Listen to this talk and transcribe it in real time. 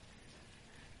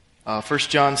1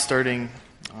 John starting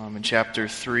in chapter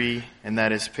 3, and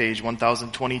that is page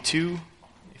 1022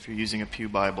 if you're using a Pew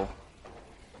Bible.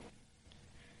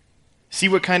 See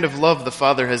what kind of love the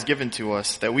Father has given to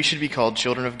us, that we should be called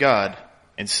children of God,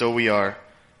 and so we are.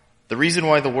 The reason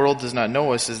why the world does not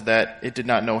know us is that it did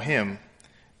not know Him.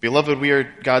 Beloved, we are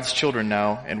God's children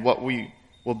now, and what we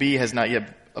will be has not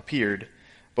yet appeared.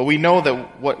 But we know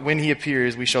that when He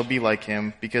appears, we shall be like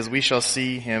Him, because we shall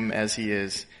see Him as He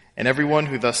is. And everyone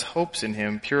who thus hopes in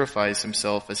Him purifies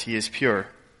himself as He is pure.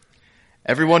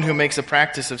 Everyone who makes a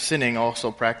practice of sinning also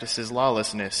practices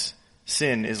lawlessness.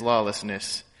 Sin is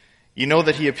lawlessness. You know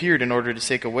that He appeared in order to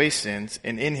take away sins,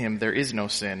 and in Him there is no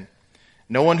sin.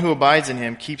 No one who abides in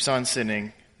Him keeps on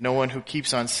sinning. No one who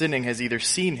keeps on sinning has either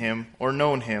seen Him or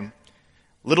known Him.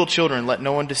 Little children, let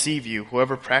no one deceive you.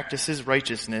 Whoever practices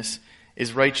righteousness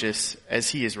is righteous as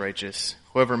He is righteous.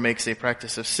 Whoever makes a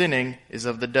practice of sinning is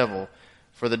of the devil,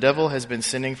 for the devil has been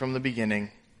sinning from the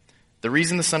beginning. The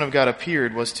reason the Son of God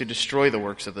appeared was to destroy the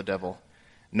works of the devil.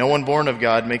 No one born of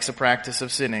God makes a practice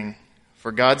of sinning,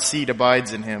 for God's seed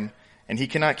abides in him, and he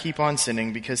cannot keep on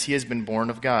sinning because he has been born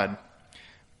of God.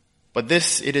 But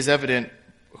this it is evident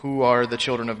who are the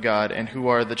children of God and who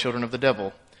are the children of the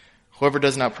devil. Whoever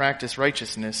does not practice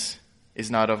righteousness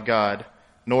is not of God,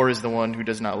 nor is the one who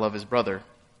does not love his brother.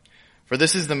 For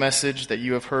this is the message that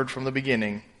you have heard from the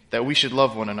beginning, that we should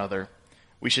love one another.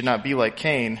 We should not be like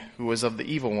Cain, who was of the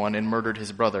evil one and murdered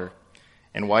his brother.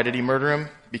 And why did he murder him?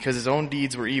 Because his own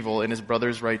deeds were evil and his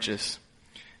brother's righteous.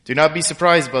 Do not be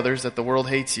surprised, brothers, that the world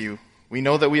hates you. We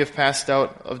know that we have passed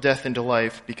out of death into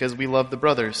life because we love the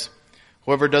brothers.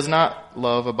 Whoever does not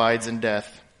love abides in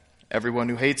death. Everyone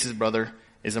who hates his brother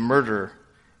is a murderer,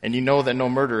 and you know that no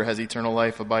murderer has eternal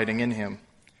life abiding in him.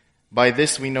 By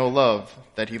this we know love,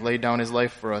 that He laid down His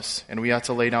life for us, and we ought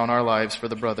to lay down our lives for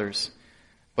the brothers.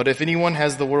 But if anyone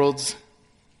has the world's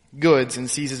goods and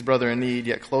sees his brother in need,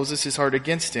 yet closes his heart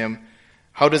against him,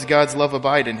 how does God's love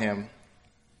abide in him?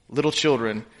 Little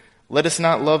children, let us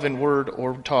not love in word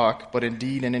or talk, but in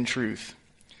deed and in truth.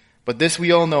 But this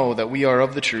we all know, that we are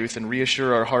of the truth, and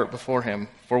reassure our heart before Him.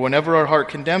 For whenever our heart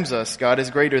condemns us, God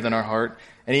is greater than our heart,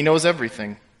 and He knows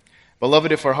everything.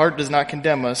 Beloved, if our heart does not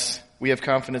condemn us, we have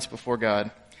confidence before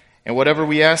God. And whatever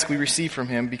we ask, we receive from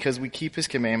Him, because we keep His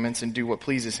commandments and do what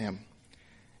pleases Him.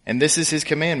 And this is His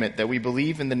commandment, that we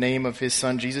believe in the name of His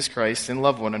Son, Jesus Christ, and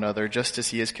love one another, just as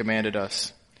He has commanded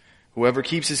us. Whoever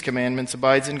keeps His commandments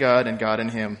abides in God, and God in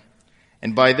him.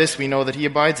 And by this we know that He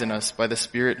abides in us, by the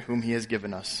Spirit whom He has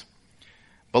given us.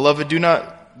 Beloved, do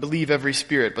not believe every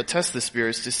spirit, but test the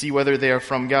spirits to see whether they are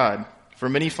from God. For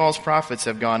many false prophets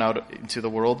have gone out into the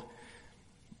world.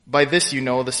 By this you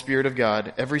know the Spirit of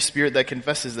God. Every spirit that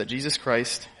confesses that Jesus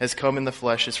Christ has come in the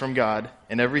flesh is from God,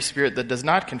 and every spirit that does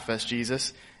not confess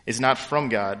Jesus is not from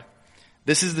God.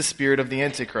 This is the spirit of the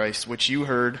Antichrist, which you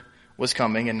heard was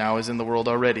coming and now is in the world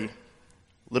already.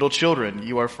 Little children,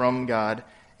 you are from God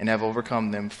and have overcome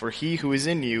them, for He who is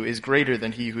in you is greater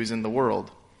than he who is in the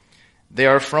world. They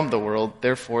are from the world,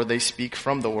 therefore they speak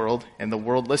from the world, and the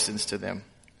world listens to them.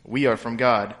 We are from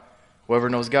God. Whoever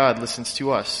knows God listens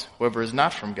to us. Whoever is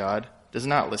not from God does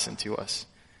not listen to us.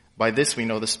 By this we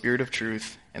know the spirit of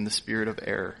truth and the spirit of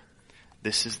error.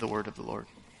 This is the word of the Lord.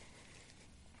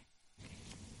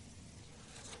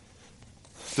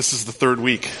 This is the third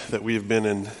week that we have been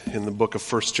in the book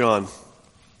of 1 John.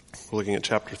 We're looking at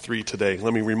chapter 3 today.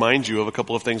 Let me remind you of a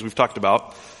couple of things we've talked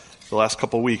about the last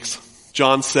couple of weeks.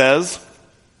 John says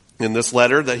in this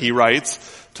letter that he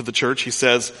writes to the church, he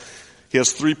says he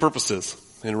has three purposes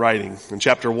in writing. In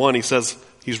chapter 1, he says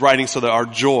he's writing so that our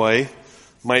joy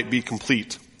might be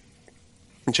complete.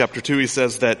 In chapter 2, he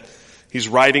says that he's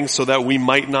writing so that we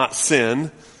might not sin.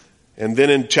 And then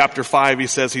in chapter 5, he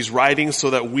says he's writing so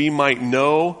that we might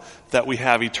know that we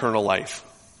have eternal life.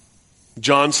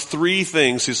 John's three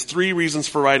things, his three reasons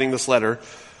for writing this letter,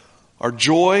 are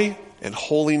joy and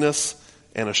holiness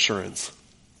and assurance.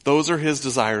 Those are his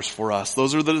desires for us.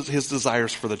 Those are his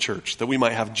desires for the church, that we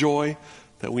might have joy,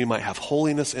 that we might have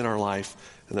holiness in our life,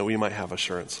 and that we might have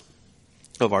assurance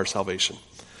of our salvation.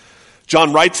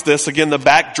 John writes this, again, the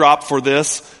backdrop for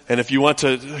this, and if you want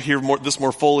to hear this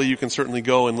more fully, you can certainly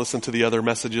go and listen to the other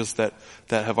messages that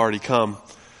have already come.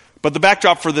 But the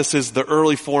backdrop for this is the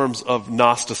early forms of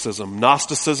Gnosticism.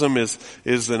 Gnosticism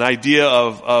is an idea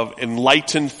of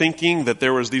enlightened thinking, that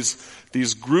there was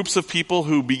these groups of people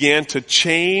who began to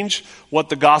change what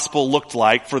the gospel looked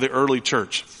like for the early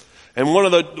church. And one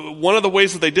of the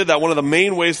ways that they did that, one of the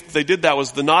main ways that they did that,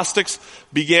 was the Gnostics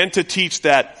began to teach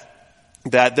that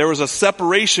there was a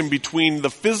separation between the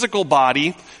physical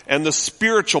body and the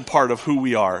spiritual part of who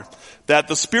we are. that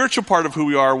the spiritual part of who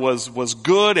we are was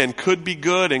good and could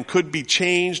be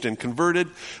changed and converted,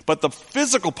 but the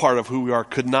physical part of who we are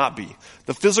could not be.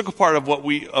 The physical part of what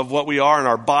we are in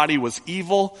our body was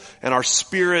evil, and our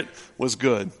spirit was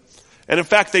good. And in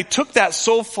fact, they took that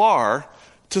so far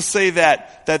to say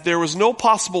that there was no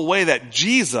possible way that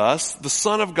Jesus, the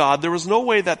Son of God, there was no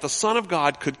way that the Son of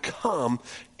God could come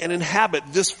and inhabit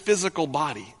this physical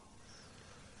body.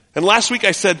 And last week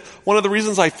I said one of the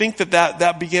reasons I think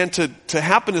that began to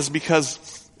happen is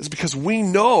because we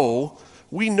know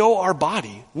our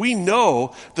body. We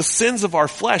know the sins of our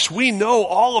flesh. We know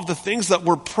all of the things that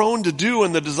we're prone to do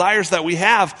and the desires that we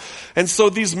have. And so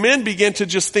these men began to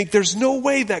just think there's no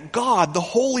way that God, the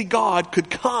holy God, could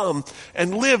come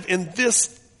and live in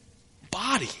this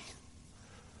body.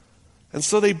 And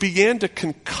so they began to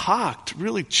concoct,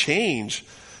 really change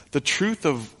the truth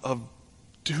of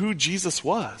who Jesus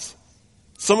was.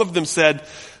 Some of them said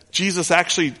Jesus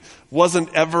actually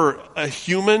wasn't ever a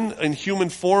human in human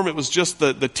form. It was just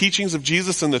the teachings of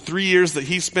Jesus in the 3 years that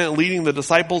he spent leading the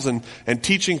disciples and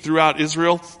teaching throughout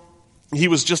Israel. He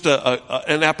was just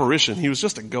an apparition. He was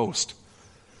just a ghost.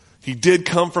 He did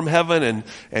come from heaven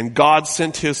and God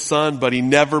sent his son, but he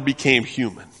never became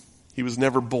human. He was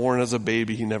never born as a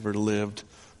baby. He never lived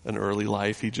an early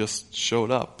life. He just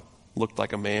showed up, looked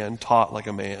like a man, taught like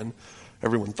a man.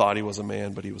 Everyone thought he was a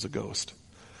man, but he was a ghost.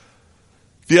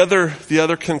 The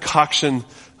other concoction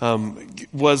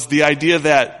was the idea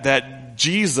that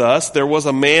Jesus, there was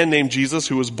a man named Jesus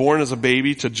who was born as a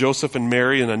baby to Joseph and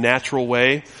Mary in a natural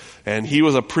way, and he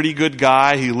was a pretty good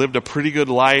guy. He lived a pretty good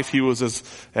life. He was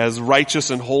as righteous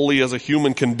and holy as a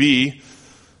human can be.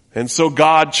 And so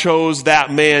God chose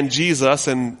that man, Jesus,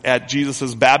 and at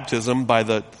Jesus' baptism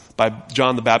by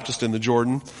John the Baptist in the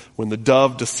Jordan, when the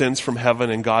dove descends from heaven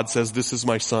and God says, "This is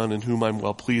my son in whom I'm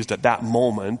well pleased," at that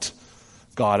moment,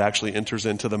 God actually enters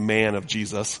into the man of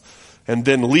Jesus and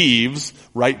then leaves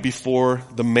right before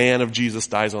the man of Jesus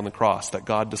dies on the cross. That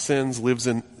God descends, lives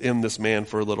in this man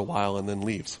for a little while, and then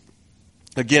leaves.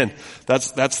 Again,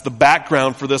 that's the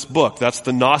background for this book. That's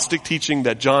the Gnostic teaching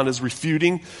that John is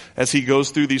refuting as he goes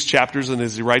through these chapters and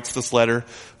as he writes this letter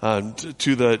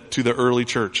to the early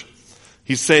church.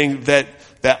 He's saying that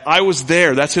I was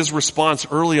there. That's his response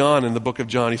early on in the book of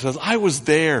John. He says, "I was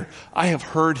there. I have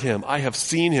heard him. I have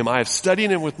seen him. I have studied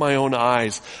him with my own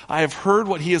eyes. I have heard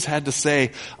what he has had to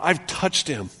say. I've touched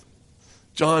him."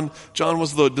 John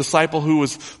was the disciple who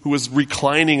was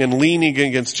reclining and leaning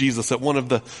against Jesus at one of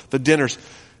the dinners.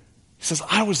 He says,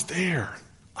 "I was there.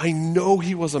 I know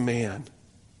he was a man,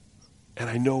 and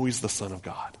I know he's the Son of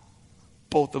God."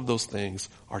 Both of those things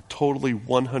are totally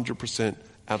 100%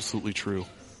 absolutely true.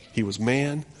 He was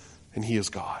man, and he is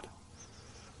God.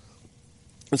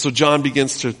 And so John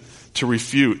begins to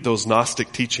refute those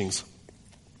Gnostic teachings.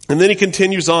 And then he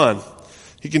continues on.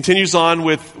 He continues on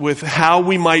with how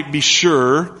we might be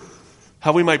sure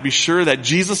that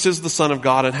Jesus is the Son of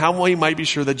God, and how we might be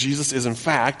sure that Jesus is in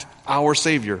fact our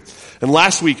Savior. And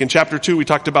last week in chapter 2, we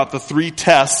talked about the 3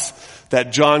 tests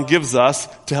that John gives us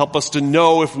to help us to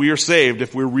know if we are saved,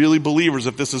 if we're really believers,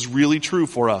 if this is really true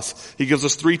for us. He gives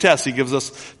us 3 tests. He gives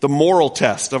us the moral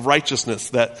test of righteousness,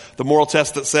 that the moral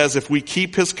test that says if we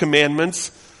keep his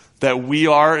commandments, that we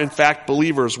are in fact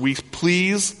believers. We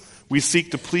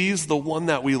seek to please the one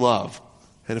that we love.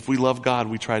 And if we love God,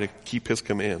 we try to keep his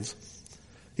commands.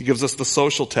 He gives us the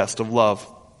social test of love.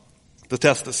 The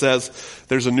test that says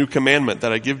there's a new commandment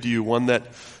that I give to you, one that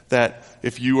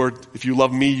if you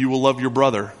love me, you will love your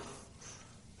brother.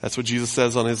 That's what Jesus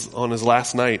says on his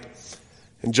last night.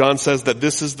 And John says that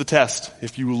this is the test.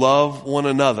 If you love one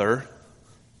another,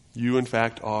 you in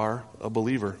fact are a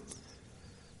believer.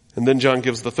 And then John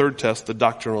gives the 3rd test, the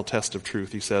doctrinal test of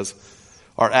truth. He says,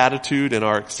 our attitude and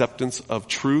our acceptance of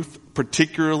truth,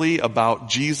 particularly about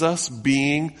Jesus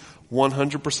being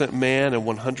 100% man and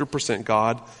 100%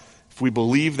 God, if we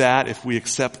believe that, if we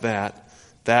accept that,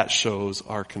 that shows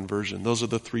our conversion. Those are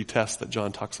the 3 tests that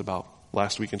John talks about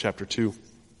last week in chapter 2.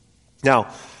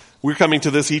 Now, we're coming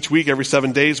to this each week, every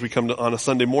 7 days. We come on a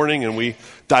Sunday morning and we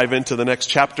dive into the next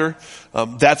chapter.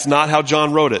 That's not how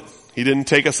John wrote it. He didn't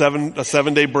take a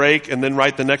 7-day break and then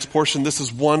write the next portion. This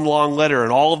is one long letter,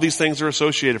 and all of these things are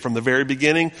associated from the very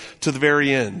beginning to the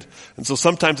very end. And so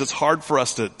sometimes it's hard for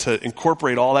us to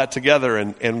incorporate all that together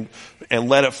and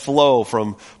let it flow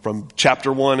from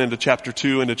chapter 1 into chapter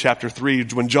 2 into chapter 3.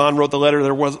 When John wrote the letter,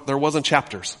 there wasn't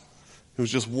chapters. It was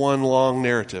just one long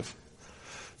narrative.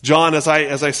 John, as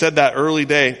I said that early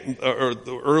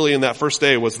in that first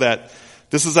day, was that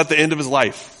this is at the end of his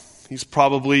life. He's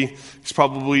probably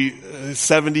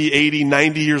 70, 80,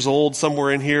 90 years old,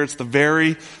 somewhere in here. It's the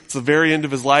very end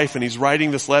of his life, and he's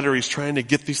writing this letter. He's trying to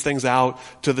get these things out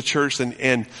to the church,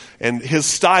 and his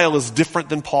style is different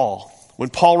than Paul. When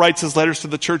Paul writes his letters to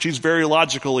the church, he's very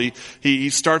logical. He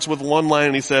starts with one line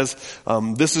and he says,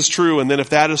 this is true, and then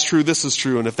if that is true, this is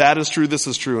true, and if that is true, this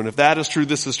is true, and if that is true,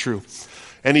 this is true.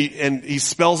 And he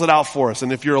spells it out for us.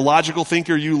 And if you're a logical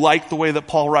thinker, you like the way that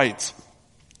Paul writes.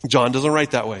 John doesn't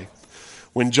write that way.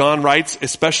 When John writes,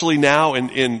 especially now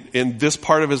in this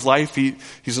part of his life,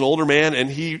 he's an older man, and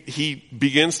he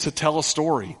begins to tell a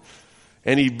story.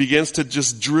 And he begins to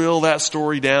just drill that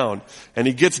story down. And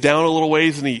he gets down a little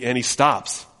ways and he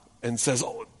stops and says,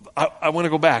 "Oh, I want to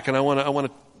go back, and I want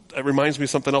to it reminds me of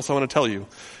something else I want to tell you."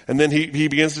 And then he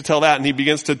begins to tell that, and he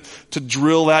begins to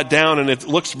drill that down, and it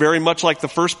looks very much like the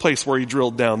first place where he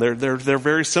drilled down. They're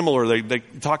very similar. They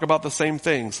talk about the same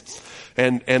things.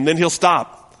 And then he'll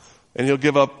stop. And he'll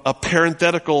give a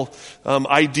parenthetical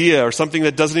idea or something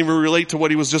that doesn't even relate to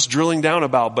what he was just drilling down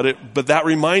about, but that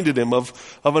reminded him of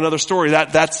another story.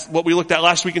 That's what we looked at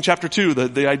last week in chapter 2,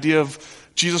 the idea of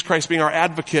Jesus Christ being our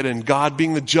advocate and God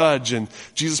being the judge and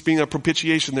Jesus being a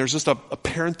propitiation. There's just a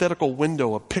parenthetical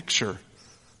window, a picture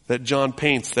that John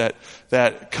paints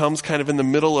that comes kind of in the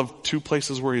middle of two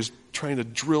places where he's trying to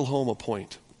drill home a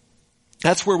point.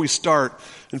 That's where we start,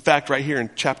 in fact, right here in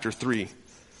chapter 3.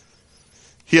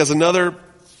 He has another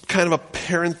kind of a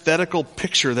parenthetical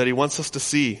picture that he wants us to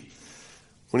see.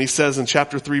 When he says in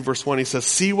chapter 3, verse 1, he says,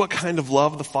 "See what kind of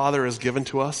love the Father has given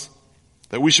to us,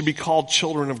 that we should be called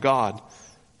children of God.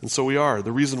 And so we are.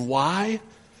 The reason why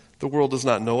the world does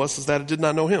not know us is that it did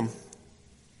not know him.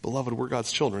 Beloved, we're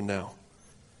God's children now.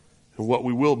 And what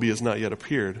we will be has not yet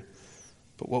appeared.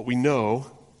 But what we know,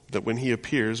 that when he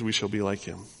appears, we shall be like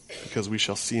him, because we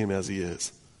shall see him as he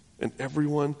is. And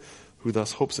everyone who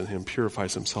thus hopes in him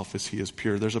purifies himself as he is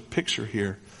pure." There's a picture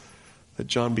here that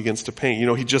John begins to paint. You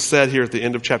know, he just said here at the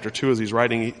end of chapter 2 as he's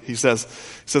writing, he says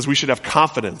we should have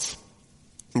confidence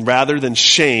rather than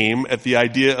shame at the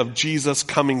idea of Jesus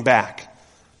coming back.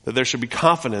 That there should be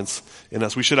confidence in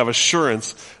us. We should have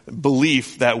assurance,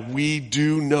 belief that we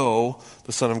do know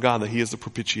the Son of God, that he is the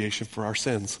propitiation for our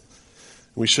sins.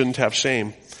 We shouldn't have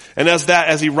shame. And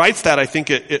as he writes that, I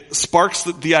think it sparks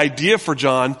the idea for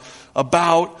John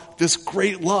about this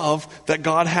great love that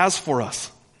God has for us.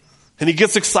 And he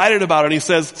gets excited about it, and he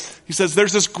says,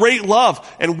 there's this great love,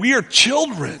 and we are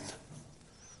children.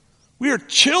 We are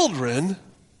children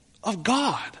of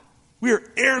God. We are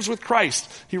heirs with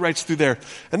Christ, he writes through there.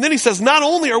 And then he says, not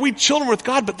only are we children with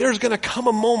God, but there's going to come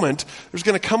a moment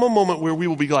where we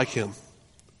will be like him.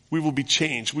 We will be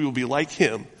changed. We will be like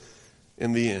him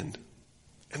in the end.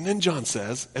 And then John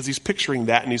says, as he's picturing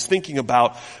that and he's thinking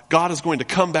about God is going to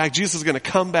come back, Jesus is going to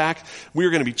come back, we are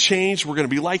going to be changed, we're going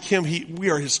to be like him,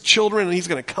 we are his children, and he's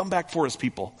going to come back for his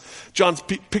people. John's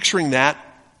picturing that.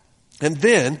 And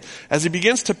then, as he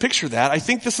begins to picture that, I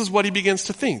think this is what he begins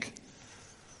to think.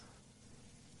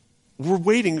 We're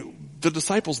waiting, the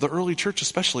disciples, the early church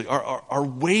especially, are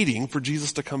waiting for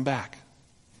Jesus to come back.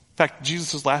 In fact,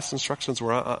 Jesus' last instructions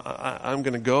were, I'm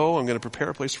going to go, I'm going to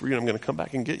prepare a place for you, and I'm going to come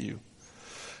back and get you.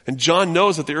 And John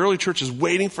knows that the early church is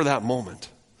waiting for that moment.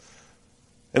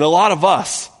 And a lot of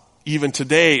us, even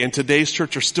today, in today's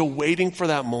church, are still waiting for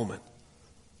that moment.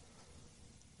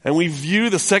 And we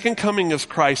view the second coming of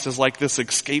Christ as like this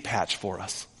escape hatch for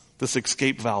us, this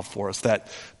escape valve for us,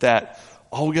 that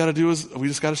all we got to do is we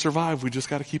just got to survive. We just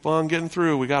got to keep on getting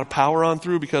through. We got to power on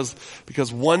through because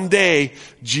one day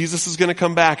Jesus is going to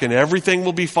come back and everything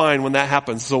will be fine when that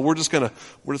happens. So we're just going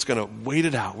to wait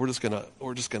it out. We're just going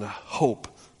to hope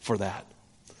for that.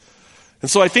 And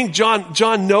so I think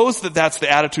John knows that that's the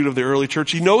attitude of the early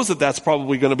church. He knows that that's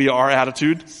probably going to be our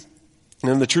attitude.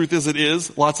 And the truth is it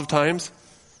is lots of times.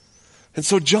 And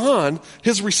so John,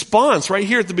 his response right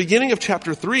here at the beginning of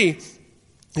chapter 3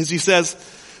 is he says,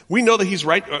 we know that he's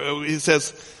right. He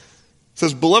says,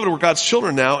 beloved, we're God's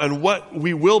children now, and what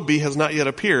we will be has not yet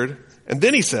appeared. And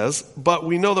then he says, but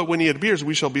we know that when he appears,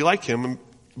 we shall be like him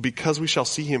because we shall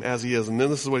see him as he is. And then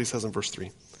this is what he says in verse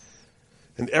 3.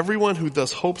 And everyone who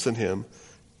thus hopes in him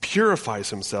purifies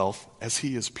himself as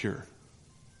he is pure.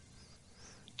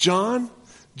 John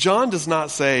does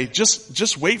not say,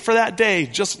 just wait for that day,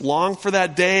 just long for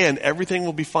that day and everything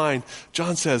will be fine.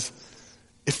 John says,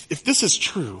 if this is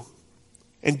true,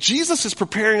 and Jesus is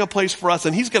preparing a place for us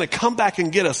and he's going to come back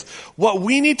and get us, what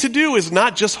we need to do is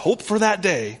not just hope for that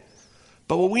day,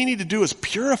 but what we need to do is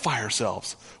purify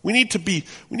ourselves. We need to be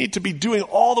doing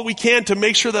all that we can to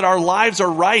make sure that our lives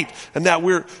are right and that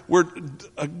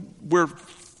we're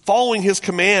following his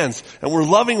commands and we're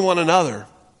loving one another.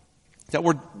 That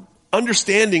we're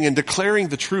understanding and declaring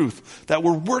the truth, that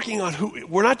we're working on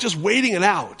we're not just waiting it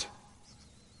out.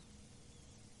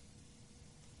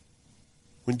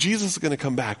 When Jesus is going to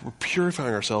come back, we're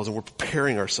purifying ourselves and we're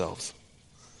preparing ourselves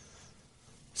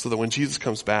so that when Jesus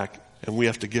comes back and we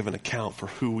have to give an account for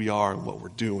who we are and what we're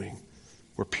doing,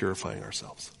 we're purifying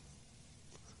ourselves.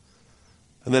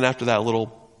 And then after that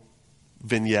little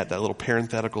vignette, that little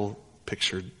parenthetical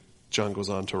picture, John goes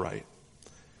on to write,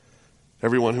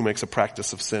 everyone who makes a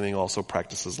practice of sinning also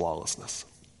practices lawlessness.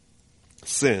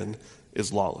 Sin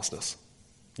is lawlessness.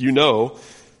 You know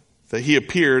that he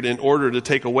appeared in order to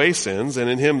take away sins, and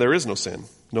in him there is no sin.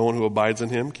 No one who abides in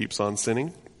him keeps on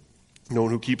sinning. No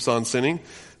one who keeps on sinning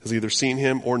has either seen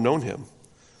him or known him.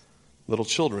 Little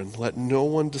children, let no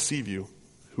one deceive you.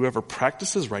 Whoever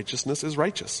practices righteousness is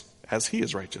righteous, as he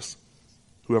is righteous.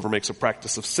 Whoever makes a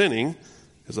practice of sinning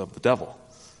is of the devil.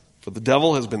 For the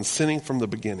devil has been sinning from the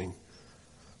beginning.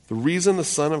 The reason the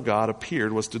Son of God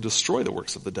appeared was to destroy the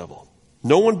works of the devil.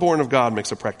 No one born of God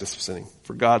makes a practice of sinning,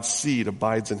 for God's seed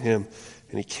abides in him,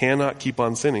 and he cannot keep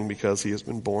on sinning because he has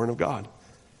been born of God.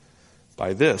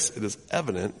 By this, it is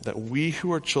evident that we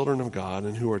who are children of God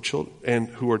and who are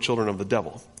children of the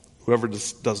devil. Whoever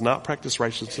does not practice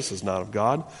righteousness is not of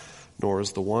God, nor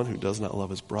is the one who does not love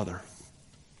his brother.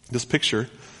 This picture,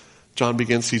 John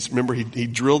begins, remember he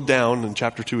drilled down in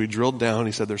chapter 2, he drilled down,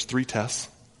 he said there's 3 tests.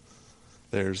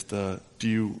 There's the, do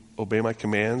you obey my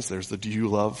commands? There's the, do you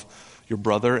love your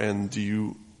brother? And do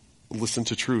you listen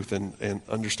to truth and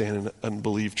understand and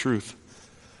believe truth?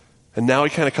 And now he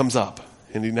kind of comes up,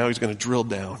 and now he's going to drill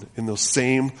down in those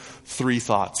same 3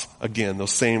 thoughts again,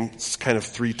 those same kind of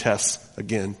 3 tests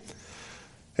again.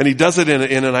 And he does it in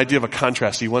an idea of a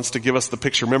contrast. He wants to give us the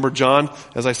picture. Remember John,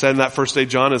 as I said in that first day,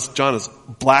 John is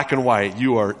black and white.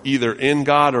 You are either in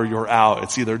God or you're out.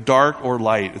 It's either dark or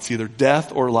light. It's either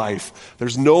death or life.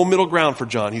 There's no middle ground for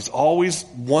John. He's always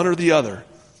one or the other.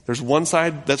 There's one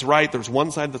side that's right. There's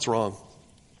one side that's wrong.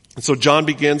 And so John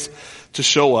begins to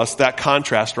show us that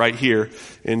contrast right here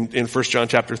in 1 John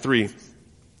chapter 3.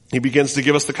 He begins to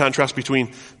give us the contrast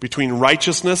between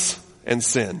righteousness and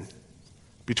sin.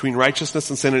 Between righteousness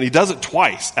and sin. And he does it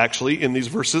twice, actually, in these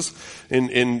verses.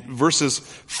 In verses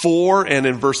 4 and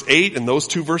in verse 8, in those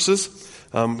 2 verses,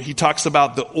 he talks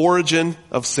about the origin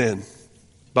of sin,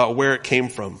 about where it came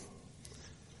from.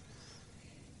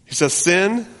 He says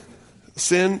sin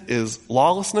is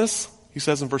lawlessness, he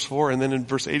says in verse 4, and then in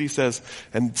verse 8 he says,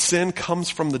 and sin comes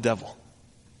from the devil.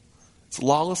 It's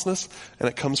lawlessness, and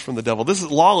it comes from the devil. This is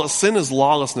lawless. Sin is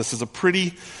lawlessness. Is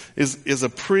a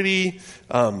pretty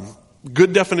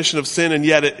good definition of sin, and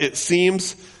yet it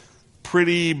seems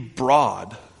pretty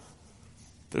broad.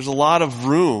 There's a lot of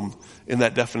room in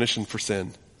that definition for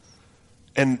sin.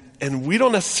 And we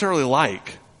don't necessarily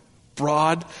like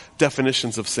broad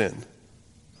definitions of sin.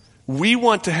 We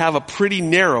want to have a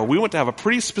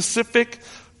pretty specific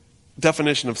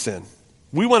definition of sin.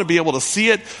 We want to be able to see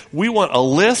it. We want a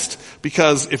list,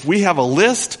 because if we have a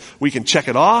list, we can check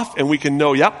it off and we can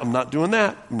know, yep, I'm not doing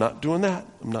that, I'm not doing that,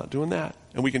 I'm not doing that.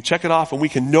 And we can check it off and we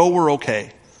can know we're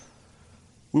okay.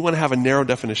 We want to have a narrow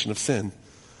definition of sin.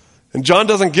 And John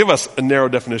doesn't give us a narrow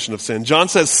definition of sin. John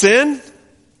says sin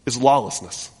is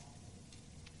lawlessness.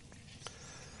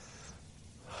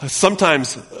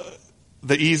 Sometimes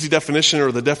the easy definition,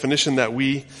 or the definition that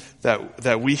we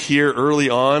hear early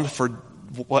on for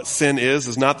what sin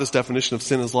is not this definition of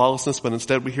sin as lawlessness, but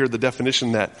instead we hear the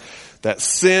definition that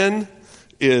sin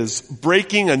is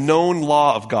breaking a known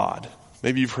law of God.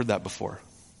 Maybe you've heard that before.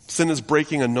 Sin is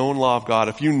breaking a known law of God.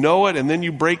 If you know it and then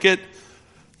you break it,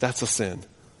 that's a sin.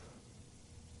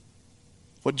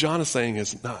 What John is saying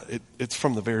is, it's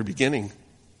from the very beginning,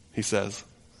 he says.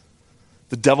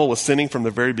 The devil was sinning from the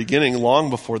very beginning, long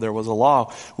before there was a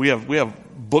law. We have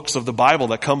books of the Bible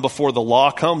that come before the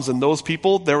law comes, and those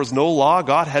people, there was no law.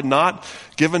 God had not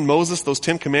given Moses those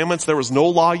 10 commandments. There was no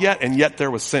law yet, and yet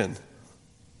there was sin.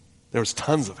 There was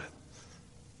tons of it.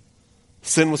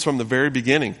 Sin was from the very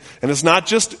beginning. And it's not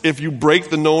just if you break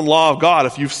the known law of God,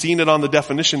 if you've seen it on the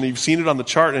definition, you've seen it on the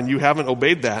chart, and you haven't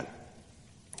obeyed that.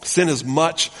 Sin is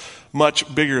much,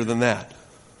 much bigger than that.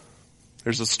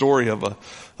 There's a story of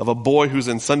a boy who's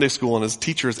in Sunday school, and his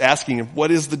teacher is asking him, what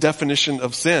is the definition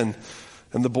of sin?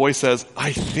 And the boy says,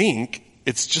 I think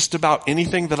it's just about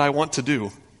anything that I want to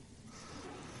do.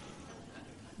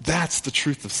 That's the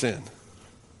truth of sin.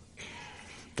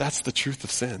 That's the truth of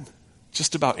sin.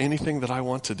 Just about anything that I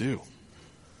want to do.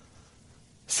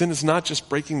 Sin is not just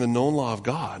breaking the known law of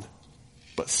God,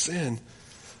 but sin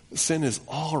is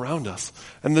all around us.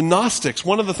 And the Gnostics,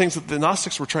 one of the things that the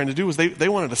Gnostics were trying to do was they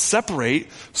wanted to separate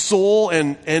soul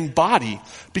and body,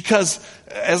 because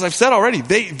as I've said already,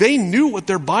 they knew what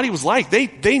their body was like.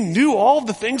 They knew all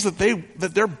the things that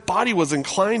their body was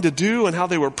inclined to do and how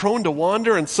they were prone to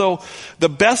wander. And so the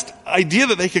best idea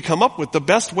that they could come up with, the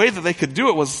best way that they could do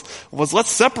it was let's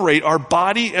separate our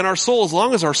body and our soul. As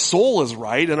long as our soul is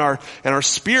right and our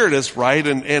spirit is right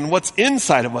and what's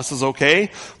inside of us is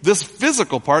okay, this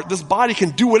physical part, this body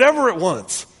can do whatever it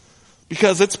wants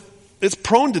because it's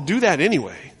prone to do that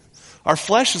anyway. Our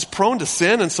flesh is prone to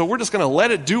sin, and so we're just going to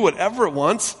let it do whatever it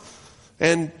wants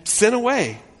and sin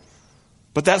away.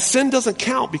 But that sin doesn't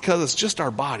count because it's just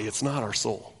our body. It's not our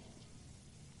soul.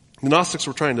 The Gnostics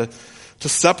were trying to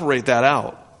separate that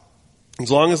out.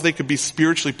 As long as they could be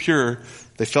spiritually pure,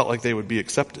 they felt like they would be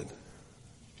accepted.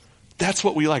 That's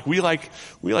what we like. We like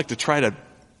to try to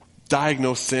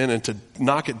diagnose sin and to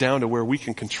knock it down to where we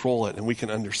can control it and we can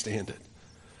understand it.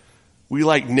 We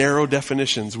like narrow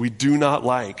definitions. We do not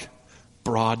like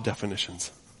broad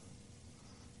definitions.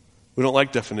 We don't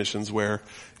like definitions where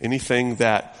anything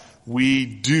that we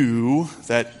do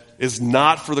that is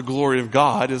not for the glory of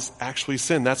God is actually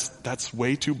sin. That's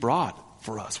way too broad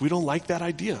for us. We don't like that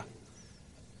idea.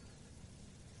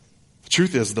 The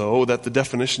truth is, though, that the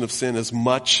definition of sin is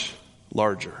much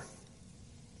larger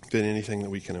than anything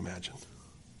that we can imagine.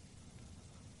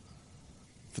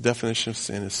 The definition of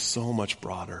sin is so much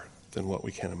broader than what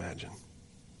we can imagine.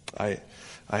 I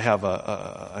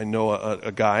know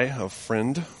a guy, a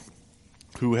friend,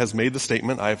 who has made the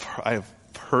statement, I've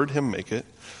heard him make it,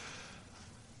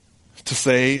 to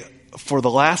say,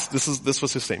 this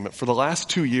was his statement, for the last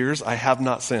 2 years, I have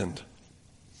not sinned.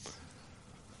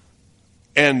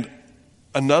 And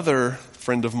another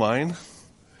friend of mine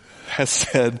has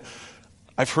said,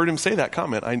 I've heard him say that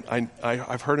comment.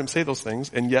 I've heard him say those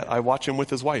things, and yet I watch him with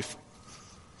his wife.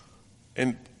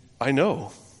 And I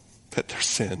know that there's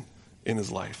sin in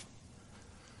his life.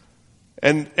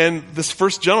 And this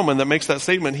first gentleman that makes that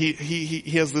statement, he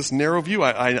has this narrow view.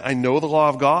 I know the law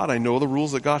of God. I know the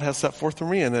rules that God has set forth for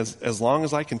me. And as long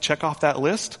as I can check off that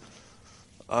list,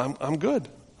 I'm good.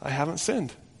 I haven't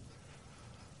sinned.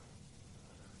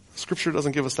 Scripture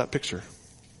doesn't give us that picture.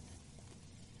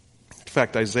 In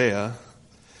fact, Isaiah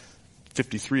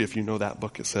 53, if you know that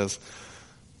book, it says,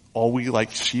 all we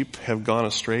like sheep have gone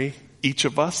astray. Each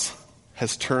of us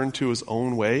has turned to his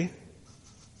own way.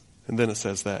 And then it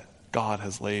says that God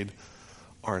has laid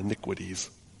our iniquities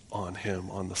on him,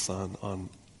 on the Son, on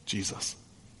Jesus.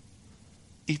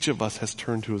 Each of us has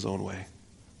turned to his own way.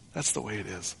 That's the way it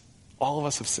is. All of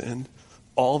us have sinned.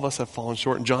 All of us have fallen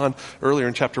short. And John, earlier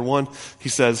in chapter 1, he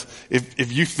says,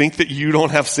 if you think that you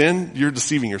don't have sin, you're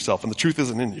deceiving yourself, and the truth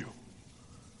isn't in you.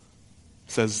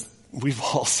 He says, we've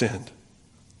all sinned.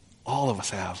 All of us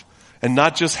have. And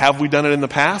not just have we done it in the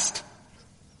past,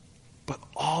 but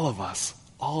all of us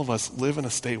live in a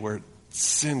state where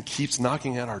sin keeps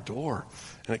knocking at our door,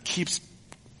 and it keeps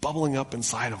bubbling up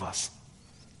inside of us.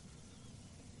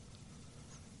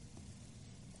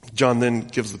 John then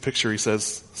gives the picture. He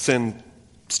says, sin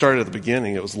started at the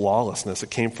beginning. It was lawlessness. It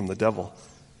came from the devil.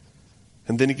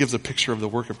 And then he gives a picture of the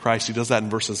work of Christ. He does that in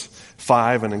verses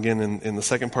 5 and again in the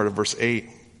second part of verse 8.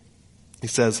 He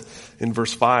says in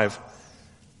verse 5,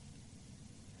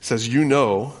 he says, you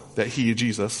know that he,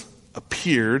 Jesus,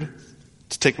 appeared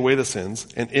to take away the sins,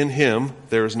 and in him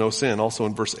there is no sin. Also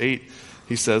in verse 8,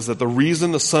 he says that the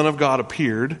reason the Son of God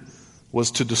appeared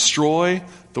was to destroy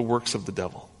the works of the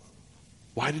devil.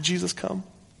 Why did Jesus come?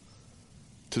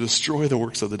 To destroy the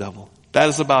works of the devil. That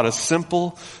is about as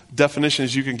simple definition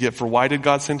as you can get for why did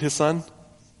God send his Son?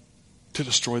 To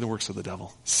destroy the works of the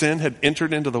devil. Sin had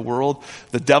entered into the world.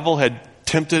 The devil had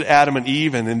tempted Adam and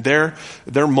Eve, and in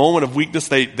their moment of weakness,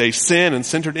 they sin, and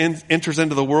sin enters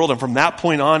into the world. And from that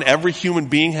point on, every human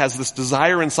being has this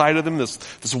desire inside of them,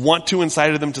 this want to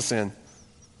inside of them to sin.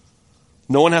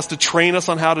 No one has to train us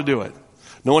on how to do it.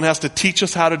 No one has to teach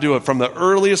us how to do it. From the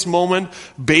earliest moment,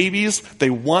 babies, they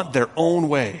want their own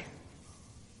way.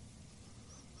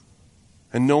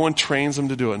 And no one trains them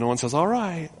to do it. No one says, all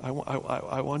right, I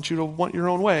want you to want your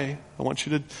own way. I want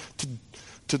you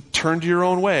to turn to your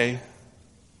own way.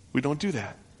 We don't do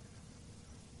that.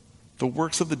 The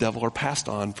works of the devil are passed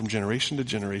on from generation to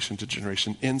generation to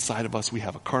generation. Inside of us, we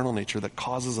have a carnal nature that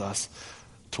causes us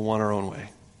to want our own way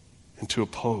and to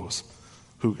oppose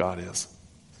who God is.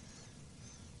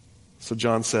 So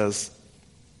John says,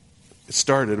 it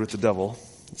started with the devil.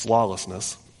 It's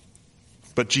lawlessness.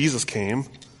 But Jesus came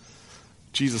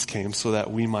so that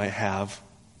we might have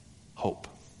hope.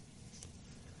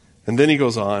 And then he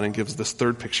goes on and gives this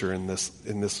third picture in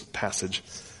this passage.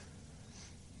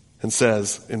 And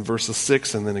says in verses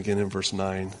 6 and then again in verse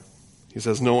 9, he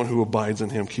says, no one who abides in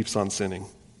him keeps on sinning.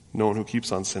 No one who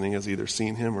keeps on sinning has either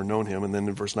seen him or known him. And then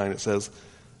in verse 9 it says,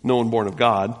 no one born of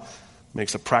God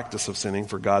makes a practice of sinning,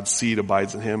 for God's seed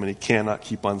abides in him, and he cannot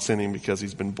keep on sinning because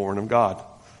he's been born of God.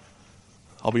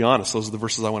 I'll be honest, those are the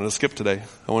verses I wanted to skip today.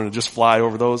 I wanted to just fly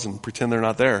over those and pretend they're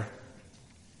not there.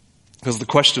 Because the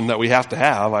question that we have to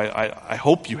have, I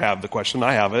hope you have the question,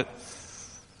 I have it.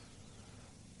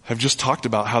 I've just talked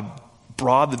about how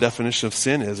broad the definition of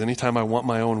sin is. Anytime I want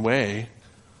my own way,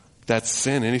 that's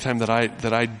sin. Anytime that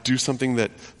I do something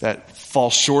that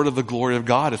falls short of the glory of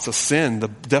God, it's a sin. The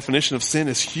definition of sin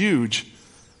is huge.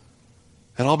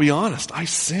 And I'll be honest, I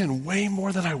sin way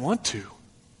more than I want to.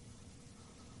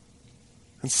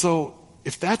 And so,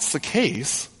 if that's the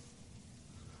case,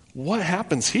 what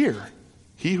happens here?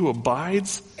 He who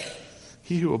abides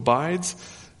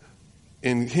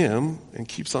in him and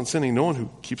keeps on sinning, no one who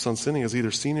keeps on sinning has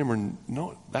either seen him or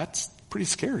no. That's pretty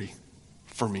scary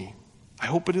for me. I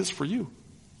hope it is for you.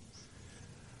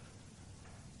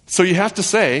 So you have to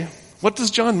say, what does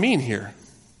John mean here?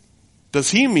 Does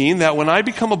he mean that when I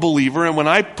become a believer and when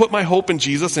I put my hope in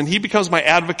Jesus and he becomes my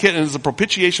advocate and is a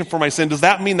propitiation for my sin, does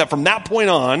that mean that from that point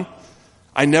on,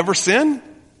 I never sin?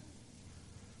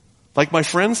 Like my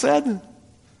friend said?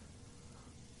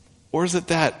 Or is it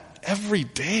that every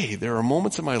day there are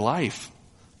moments in my life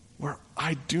where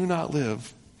I do not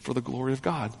live for the glory of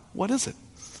God? What is it?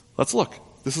 Let's look.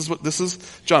 This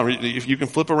is John. If you can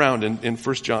flip around in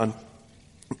 1 John,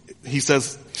 he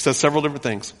says several different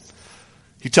things.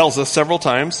 He tells us several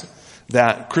times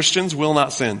that Christians will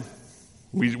not sin.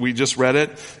 We just read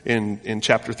it in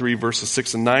chapter 3 verses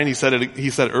 6 and 9. He said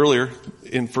it earlier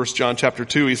in 1 John chapter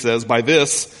 2. He says, by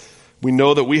this we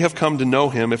know that we have come to know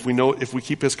him if we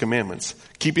keep his commandments.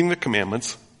 Keeping the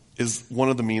commandments is one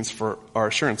of the means for our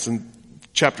assurance. In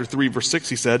chapter 3 verse 6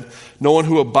 he said, no one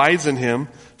who abides in him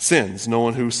sins. No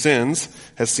one who sins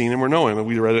has seen him or know him. And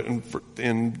we read it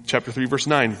in chapter 3 verse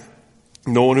 9.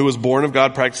 No one who is born of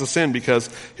God practices sin because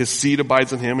his seed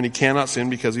abides in him, and he cannot sin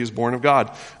because he is born of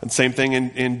God. And same thing in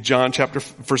 1 John chapter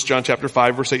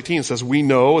 5 verse 18. It says, we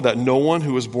know that no one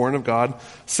who is born of God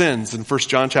sins. In 1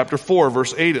 John chapter 4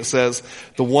 verse 8 it says,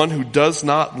 the one who does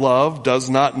not love does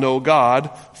not know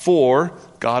God, for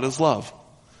God is love.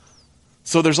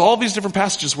 So there's all these different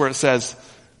passages where it says,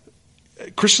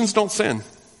 Christians don't sin.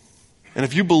 And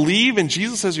if you believe in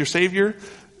Jesus as your Savior,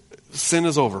 sin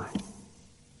is over.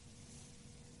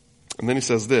 And then he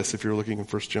says this, if you're looking in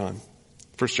 1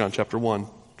 John chapter 1,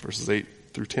 verses 8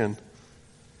 through 10.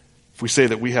 If we say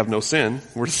that we have no sin,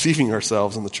 we're deceiving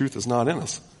ourselves and the truth is not in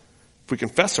us. If we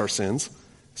confess our sins,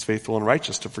 he's faithful and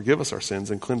righteous to forgive us our sins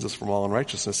and cleanse us from all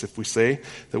unrighteousness. If we say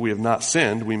that we have not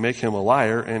sinned, we make him a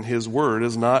liar and his word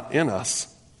is not in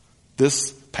us.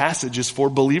 This passage is for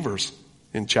believers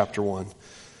in chapter 1.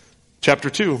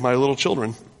 Chapter 2, my little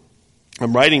children,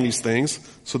 I'm writing these things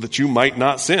so that you might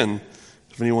not sin.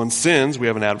 If anyone sins, we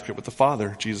have an advocate with the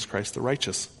Father, Jesus Christ the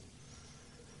righteous.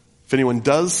 If anyone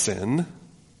does sin,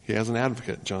 he has an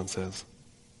advocate, John says.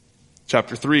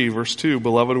 Chapter 3, verse 2,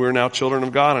 beloved, we are now children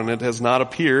of God, and it has not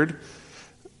appeared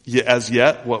as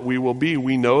yet what we will be.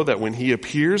 We know that when he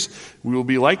appears, we will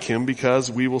be like him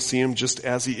because we will see him just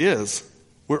as he is.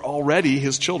 We're already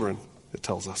his children, it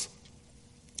tells us.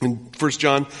 In 1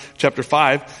 John chapter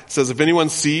 5, it says, if anyone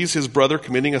sees his brother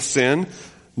committing a sin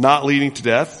not leading to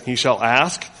death, he shall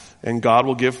ask, and God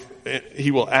will give.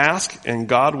 He will ask, and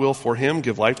God will for him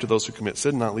give life to those who commit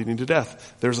sin not leading to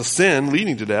death. There's a sin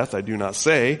leading to death. I do not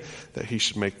say that he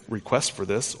should make request for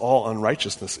this. All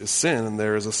unrighteousness is sin, and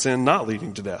there is a sin not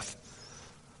leading to death.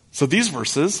 So these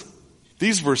verses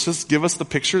give us the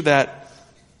picture that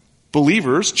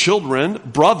believers, children,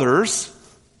 brothers,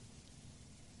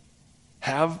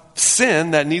 have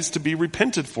sin that needs to be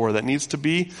repented for, that needs to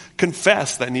be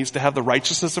confessed, that needs to have the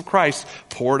righteousness of Christ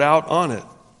poured out on it.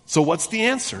 So what's the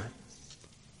answer?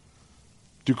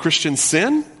 Do Christians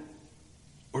sin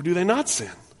or do they not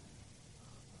sin?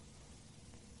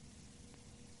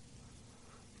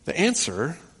 The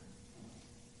answer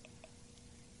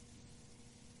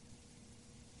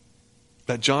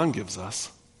that John gives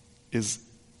us is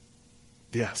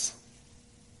yes.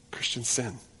 Christians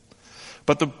sin.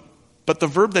 But the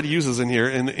verb that he uses in here,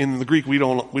 in the Greek, we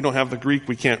don't have the Greek,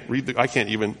 I can't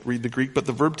even read the Greek, but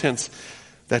the verb tense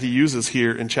that he uses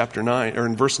here in chapter 9, or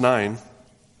in verse 9,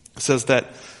 says that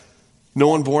no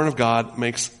one born of God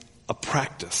makes a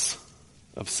practice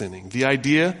of sinning. The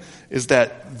idea is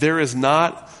that there is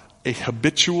not a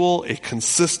habitual, a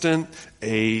consistent,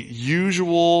 a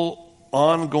usual,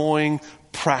 ongoing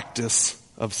practice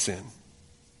of sin.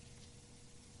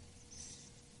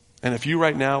 And if you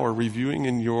right now are reviewing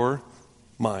in your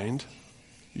mind,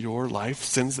 your life,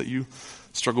 sins that you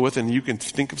struggle with, and you can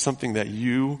think of something that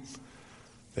you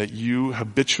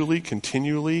habitually,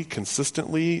 continually,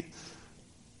 consistently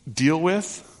deal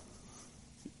with.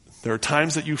 There are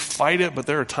times that you fight it, but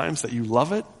there are times that you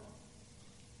love it.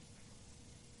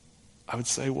 I would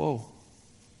say, whoa.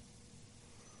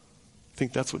 I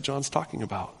think that's what John's talking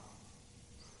about.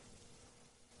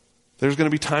 There's going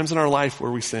to be times in our life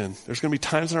where we sin. There's going to be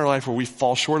times in our life where we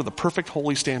fall short of the perfect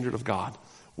holy standard of God.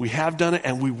 We have done it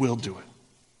and we will do it.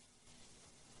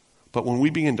 But when we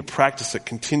begin to practice it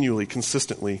continually,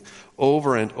 consistently,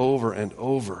 over and over and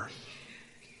over,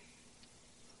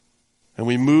 and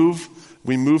we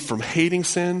move from hating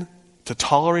sin to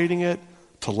tolerating it,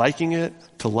 to liking it,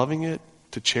 to loving it,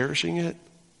 to cherishing it,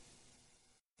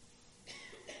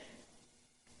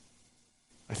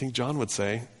 I think John would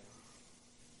say,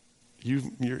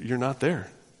 you're not there.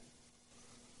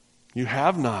 You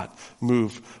have not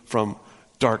moved from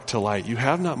dark to light. You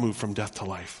have not moved from death to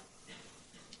life.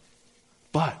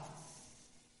 But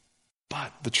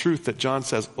the truth that John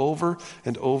says over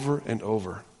and over and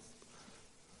over,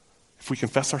 if we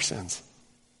confess our sins,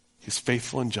 he's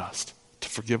faithful and just to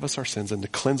forgive us our sins and to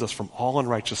cleanse us from all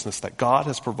unrighteousness, that God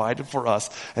has provided for us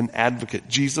an advocate,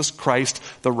 Jesus Christ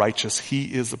the righteous. He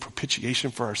is the propitiation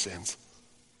for our sins.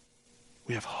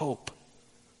 We have hope.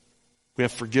 We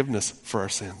have forgiveness for our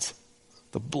sins.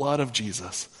 The blood of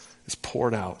Jesus is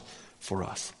poured out for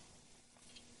us.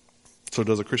 So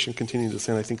does a Christian continue to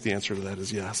sin? I think the answer to that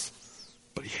is yes.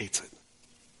 But he hates it.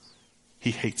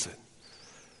 He hates it.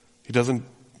 He doesn't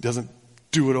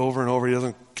do it over and over. He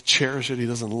doesn't cherish it. He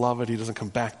doesn't love it. He doesn't come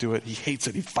back to it. He hates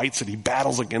it. He fights it. He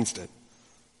battles against it.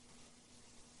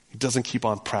 He doesn't keep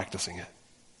on practicing it.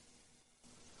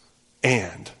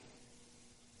 And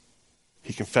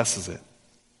he confesses it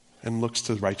and looks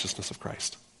to the righteousness of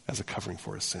Christ as a covering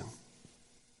for his sin.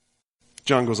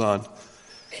 John goes on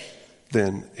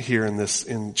then here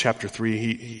in chapter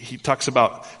 3, he talks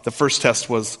about the first test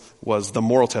was the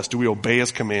moral test. Do we obey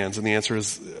his commands? And the answer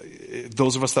is,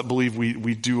 those of us that believe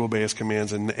we do obey his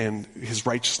commands, and his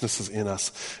righteousness is in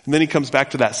us. And then he comes back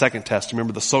to that second test.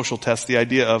 Remember the social test, the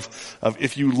idea of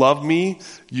if you love me,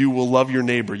 you will love your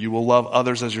neighbor. You will love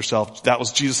others as yourself. That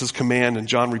was Jesus' command, and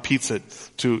John repeats it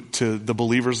to the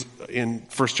believers in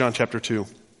 1 John chapter 2.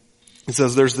 It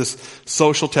says there's this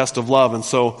social test of love. And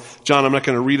so, John, I'm not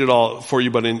going to read it all for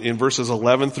you, but in verses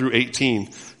 11 through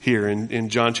 18 here in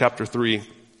John chapter 3,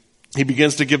 he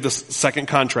begins to give this second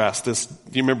contrast. Do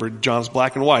you remember John's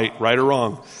black and white, right or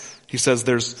wrong? He says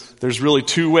there's really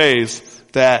two ways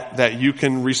that you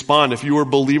can respond. If you are a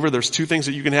believer, there's two things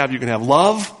that you can have. You can have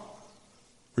love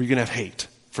or you can have hate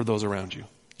for those around you.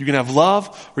 You can have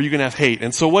love or you can have hate.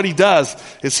 And so what he does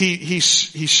is he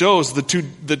shows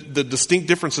the distinct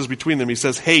differences between them. He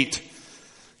says hate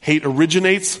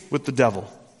originates with the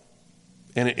devil.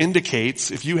 And it indicates,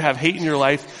 if you have hate in your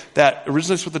life, that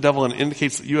originates with the devil and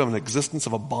indicates that you have an existence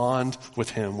of a bond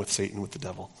with him, with Satan, with the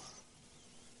devil.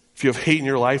 If you have hate in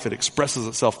your life, it expresses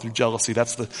itself through jealousy.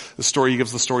 That's the story. He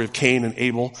gives the story of Cain and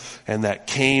Abel, and that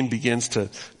Cain begins to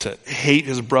hate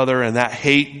his brother, and that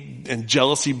hate and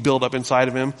jealousy build up inside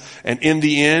of him. And in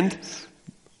the end,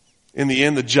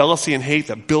 the jealousy and hate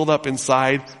that build up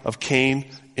inside of Cain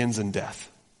ends in death.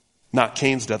 Not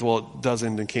Cain's death. Well, it does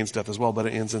end in Cain's death as well, but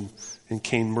it ends in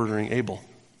Cain murdering Abel.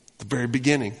 The very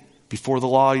beginning, before the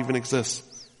law even exists.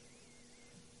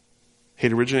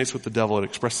 Hate originates with the devil. It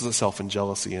expresses itself in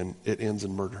jealousy, and it ends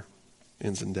in murder,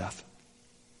 ends in death.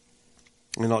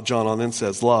 And John then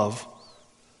says, love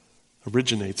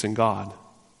originates in God.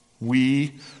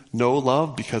 We know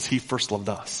love because he first loved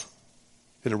us.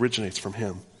 It originates from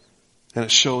him, and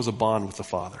it shows a bond with the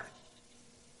Father.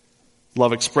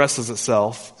 Love expresses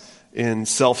itself in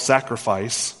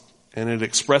self-sacrifice, and it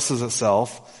expresses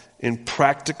itself in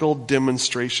practical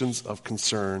demonstrations of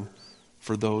concern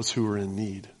for those who are in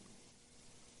need.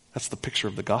 That's the picture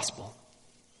of the gospel.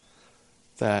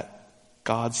 That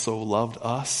God so loved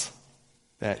us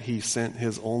that he sent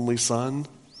his only son,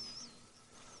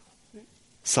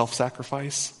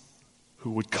 self-sacrifice,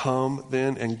 who would come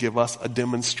then and give us a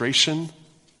demonstration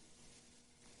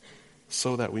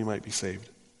so that we might be saved.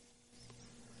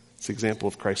 It's the example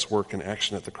of Christ's work and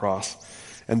action at the cross.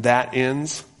 And that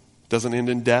doesn't end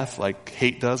in death like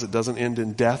hate does. It doesn't end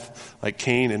in death like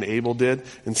Cain and Abel did.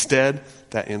 Instead,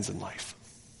 that ends in life.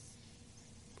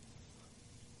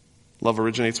 Love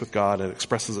originates with God and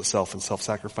expresses itself in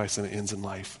self-sacrifice, and it ends in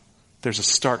life. There's a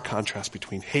stark contrast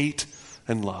between hate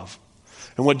and love.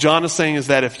 And what John is saying is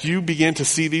that if you begin to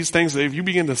see these things, if you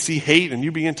begin to see hate and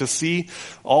you begin to see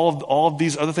all of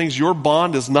these other things, your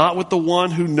bond is not with the one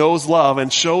who knows love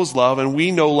and shows love, and we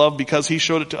know love because he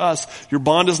showed it to us. Your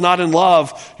bond is not in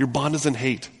love. Your bond is in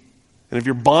hate. And if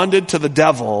you're bonded to the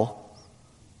devil,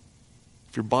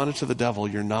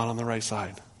 you're not on the right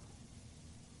side.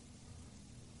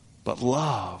 But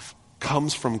love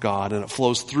comes from God, and it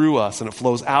flows through us, and it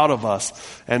flows out of us.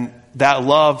 And that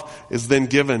love is then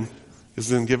given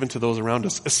to those around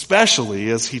us,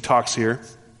 especially, as he talks here,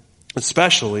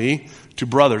 especially to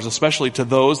brothers, especially to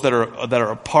those that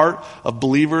are a part of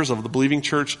believers, of the believing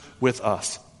church with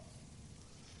us.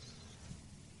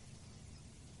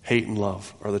 Hate and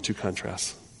love are the two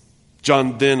contrasts.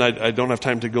 John then, I don't have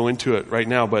time to go into it right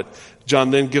now, but John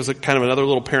then gives a kind of another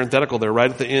little parenthetical there right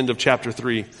at the end of chapter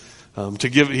 3.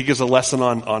 He gives a lesson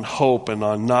on hope and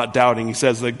on not doubting. He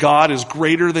says that God is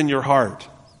greater than your heart.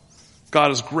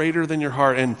 God is greater than your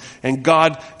heart, and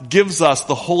God gives us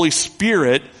the Holy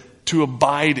Spirit to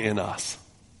abide in us.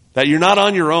 That you're not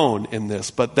on your own in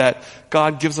this, but that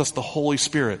God gives us the Holy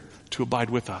Spirit to abide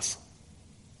with us.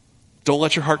 Don't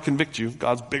let your heart convict you.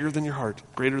 God's bigger than your heart,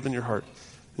 greater than your heart.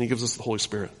 And he gives us the Holy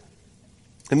Spirit.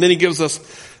 And then he gives us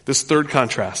this third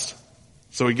contrast.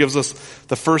 So he gives us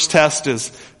the first test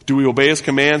is, do we obey his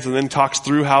commands? And then talks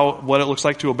through what it looks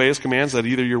like to obey his commands, that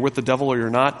either you're with the devil or you're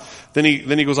not. Then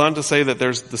he goes on to say that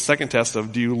there's the second test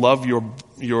of, do you love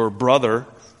your brother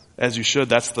as you should?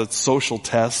 That's the social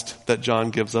test that John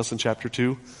gives us in chapter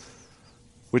 2.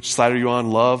 Which side are you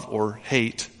on, love or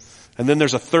hate? And then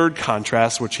there's a third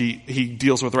contrast, which he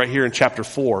deals with right here in chapter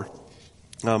 4.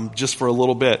 Just for a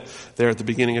little bit there at the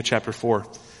beginning of chapter 4.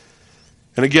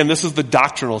 And again, this is the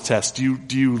doctrinal test. Do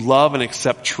you love and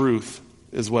accept truth,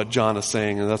 is what John is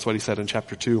saying, and that's what he said in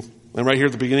chapter 2. And right here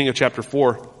at the beginning of chapter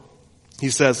 4, he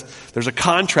says there's a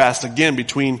contrast again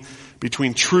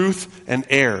between truth and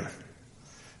error.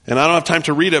 And I don't have time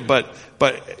to read it,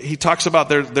 but he talks about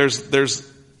there's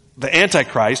the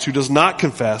Antichrist who does not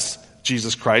confess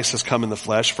Jesus Christ has come in the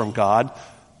flesh from God.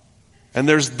 And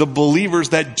there's the believers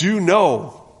that do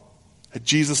know that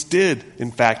Jesus did.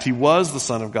 In fact, he was the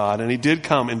Son of God, and he did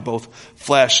come in both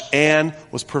flesh and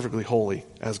was perfectly holy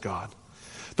as God.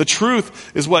 The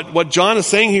truth is what John is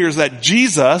saying here is that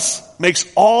Jesus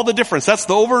makes all the difference. That's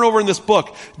the over and over in this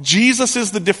book. Jesus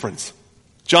is the difference.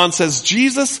 John says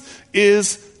Jesus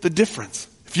is the difference.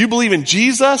 If you believe in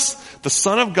Jesus, the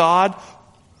Son of God,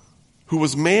 who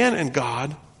was man and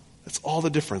God, that's all the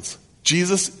difference.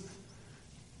 Jesus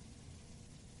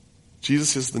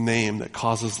is the name that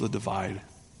causes the divide.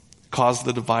 Caused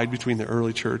the divide between the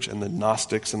early church and the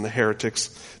Gnostics and the heretics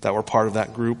that were part of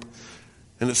that group.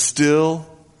 And it still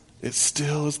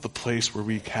is the place where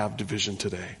we have division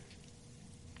today.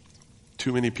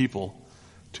 Too many people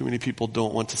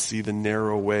don't want to see the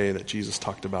narrow way that Jesus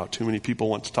talked about. Too many people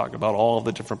want to talk about all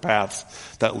the different paths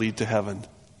that lead to heaven.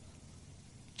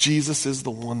 Jesus is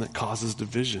the one that causes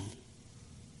division.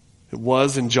 It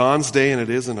was in John's day and it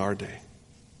is in our day.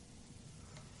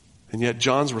 And yet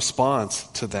John's response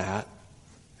to that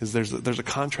is there's a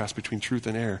contrast between truth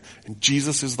and error. And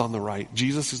Jesus is on the right.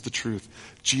 Jesus is the truth.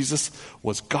 Jesus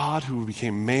was God who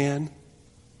became man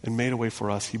and made a way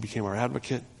for us. He became our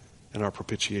advocate and our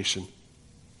propitiation.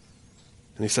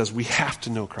 And he says we have to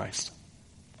know Christ.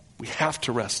 We have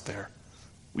to rest there.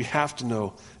 We have to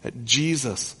know that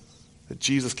Jesus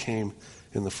came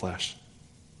in the flesh.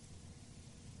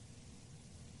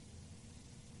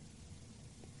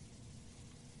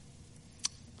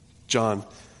 John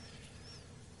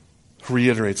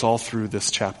reiterates all through this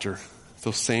chapter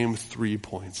those same 3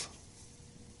 points.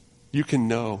 You can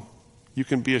know, you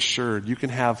can be assured, you can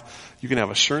have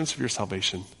assurance of your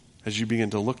salvation as you begin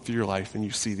to look through your life and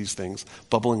you see these things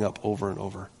bubbling up over and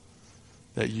over.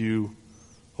 That you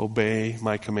obey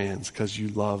my commands because you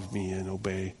love me and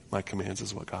obey my commands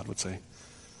is what God would say.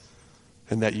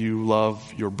 And that you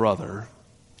love your brother,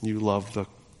 you love the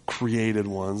created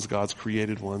ones, God's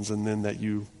created ones, and then that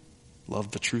you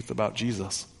love the truth about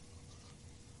Jesus.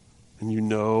 And you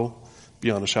know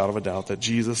beyond a shadow of a doubt that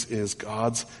Jesus is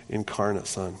God's incarnate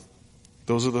Son.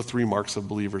 Those are the 3 marks of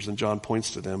believers, and John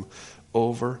points to them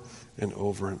over and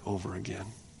over and over again.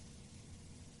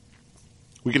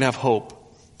 We can have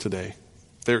hope today.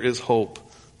 There is hope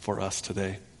for us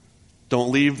today.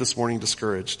 Don't leave this morning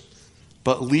discouraged,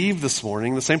 but leave this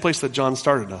morning the same place that John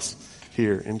started us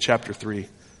here in chapter 3. It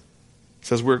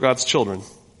says we're God's children.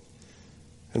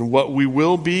 And what we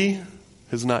will be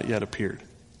has not yet appeared.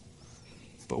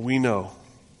 But we know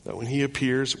that when he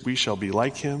appears, we shall be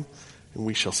like him, and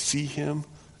we shall see him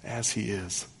as he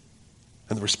is.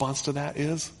 And the response to that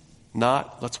is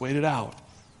not, let's wait it out,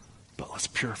 but let's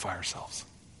purify ourselves.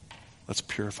 Let's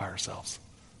purify ourselves.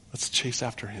 Let's chase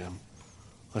after him.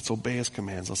 Let's obey his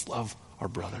commands. Let's love our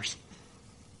brothers.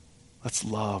 Let's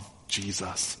love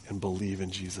Jesus and believe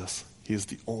in Jesus. He is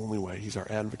the only way. He's our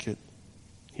advocate.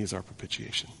 He is our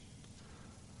propitiation.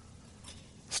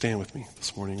 stand with me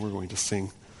this morning. We're going to sing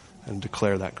and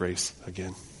declare that grace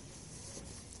again.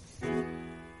 Who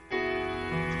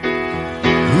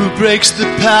breaks the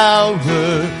power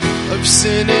of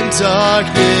sin and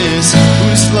darkness,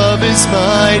 whose love is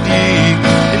mighty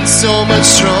and so much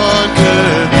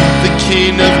stronger, the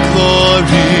King of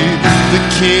glory, the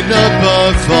King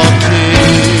above all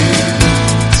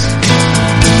kings.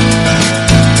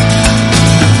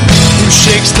 Who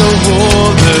shakes the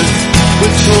whole earth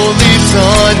with holy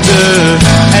thunder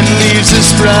and leaves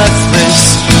us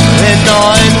breathless and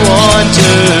awe and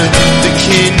wonder, the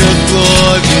King of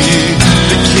glory,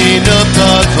 the King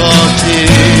above all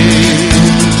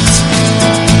kings.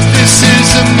 This is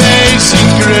amazing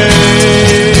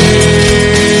grace.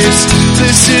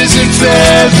 This is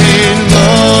unfailing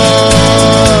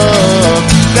love,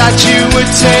 that you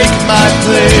would take my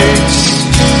place,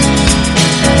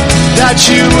 that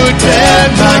you would bear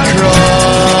my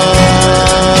cross.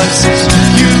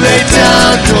 You laid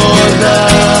down your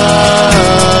life,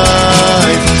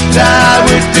 that I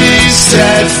would be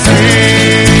set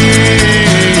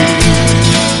free.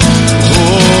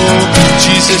 Oh,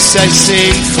 Jesus, I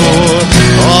sing for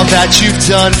all that you've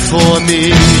done for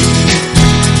me.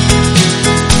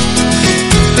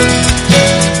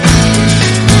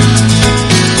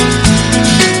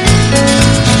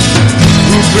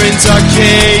 Brings our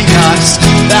chaos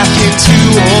back into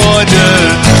order,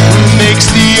 who makes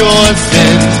the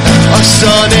orphan our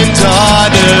son and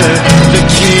daughter, the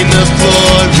King of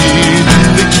glory,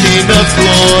 the King of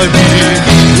glory,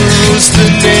 who rules the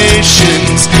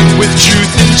nations with truth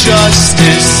and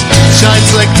justice, shines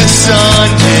like the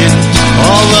sun in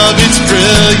all of its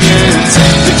brilliance,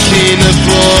 the King of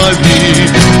glory,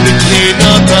 the King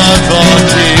above all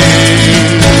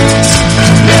kings.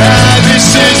 Yeah,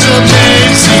 this is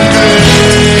amazing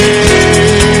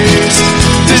grace.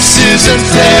 This is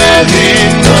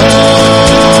unfailing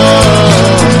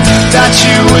love, that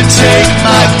you would take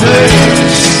my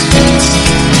place,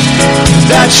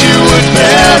 that you would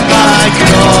bear my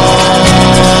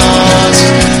cross.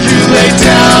 You laid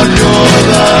down your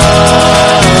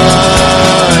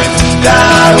life, that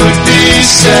I would be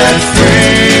set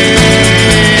free.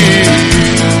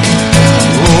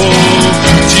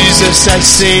 Jesus, I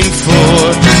sing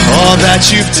for all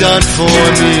that you've done for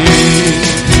me.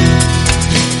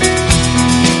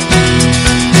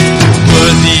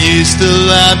 Worthy is the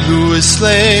Lamb who was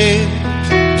slain.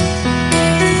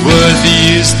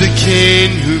 Worthy is the King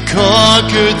who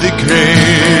conquered the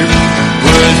grave.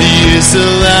 Worthy is the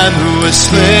Lamb who was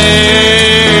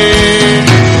slain.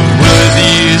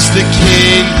 Worthy is the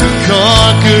King who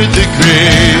conquered the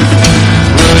grave.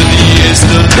 Worthy is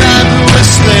the Lamb who was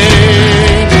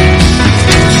slain.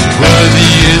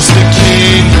 Worthy is the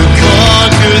King who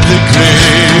conquered the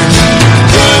grave.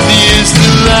 Worthy is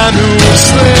the Lamb who was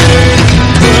slain.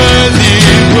 Worthy,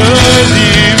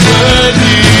 worthy,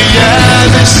 worthy.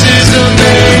 Yeah, this is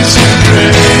amazing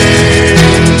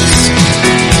grace.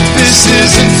 This is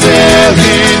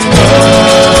unfailing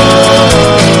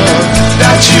love,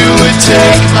 that you would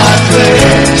take my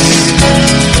place,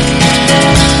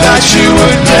 that you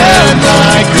would bear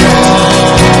my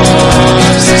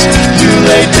cross. You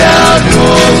laid down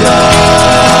your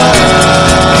life,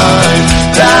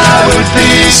 that I would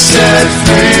be set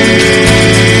free.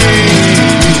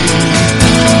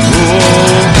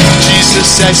 Oh, Jesus,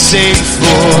 I sing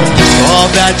for all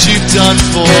that you've done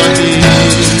for me.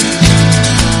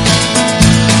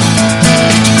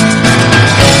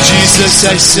 Jesus,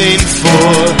 I sing for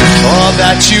all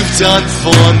that you've done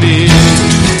for me.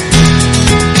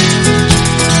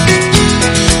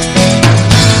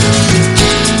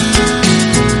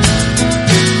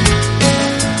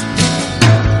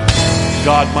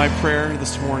 God, my prayer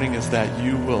this morning is that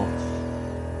you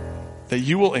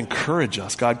will encourage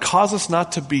us. God, cause us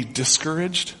not to be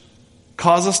discouraged.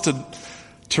 Cause us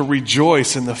to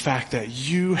rejoice in the fact that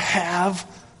you have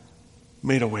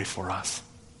made a way for us.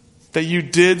 That you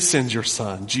did send your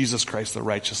Son, Jesus Christ the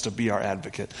righteous, to be our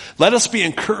advocate. Let us be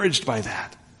encouraged by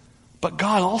that. But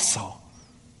God also,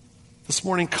 this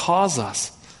morning, cause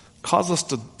us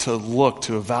to look,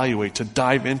 to evaluate, to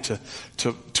dive into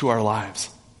to our lives.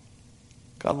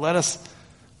 God, let us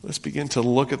begin to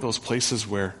look at those places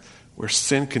where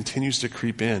sin continues to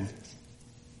creep in.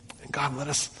 And God, let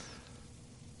us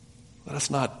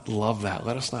not love that.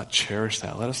 Let us not cherish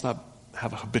that. Let us not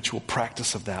have a habitual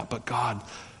practice of that. But God,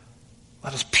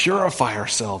 let us purify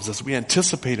ourselves as we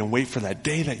anticipate and wait for that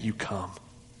day that you come,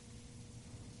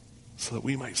 so that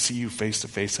we might see you face to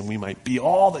face and we might be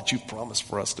all that you've promised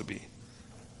for us to be.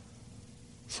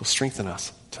 So strengthen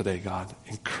us today, God.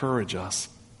 Encourage us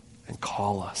and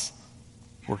call us.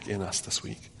 Work in us this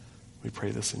week. We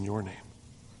pray this in your name.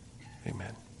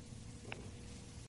 Amen.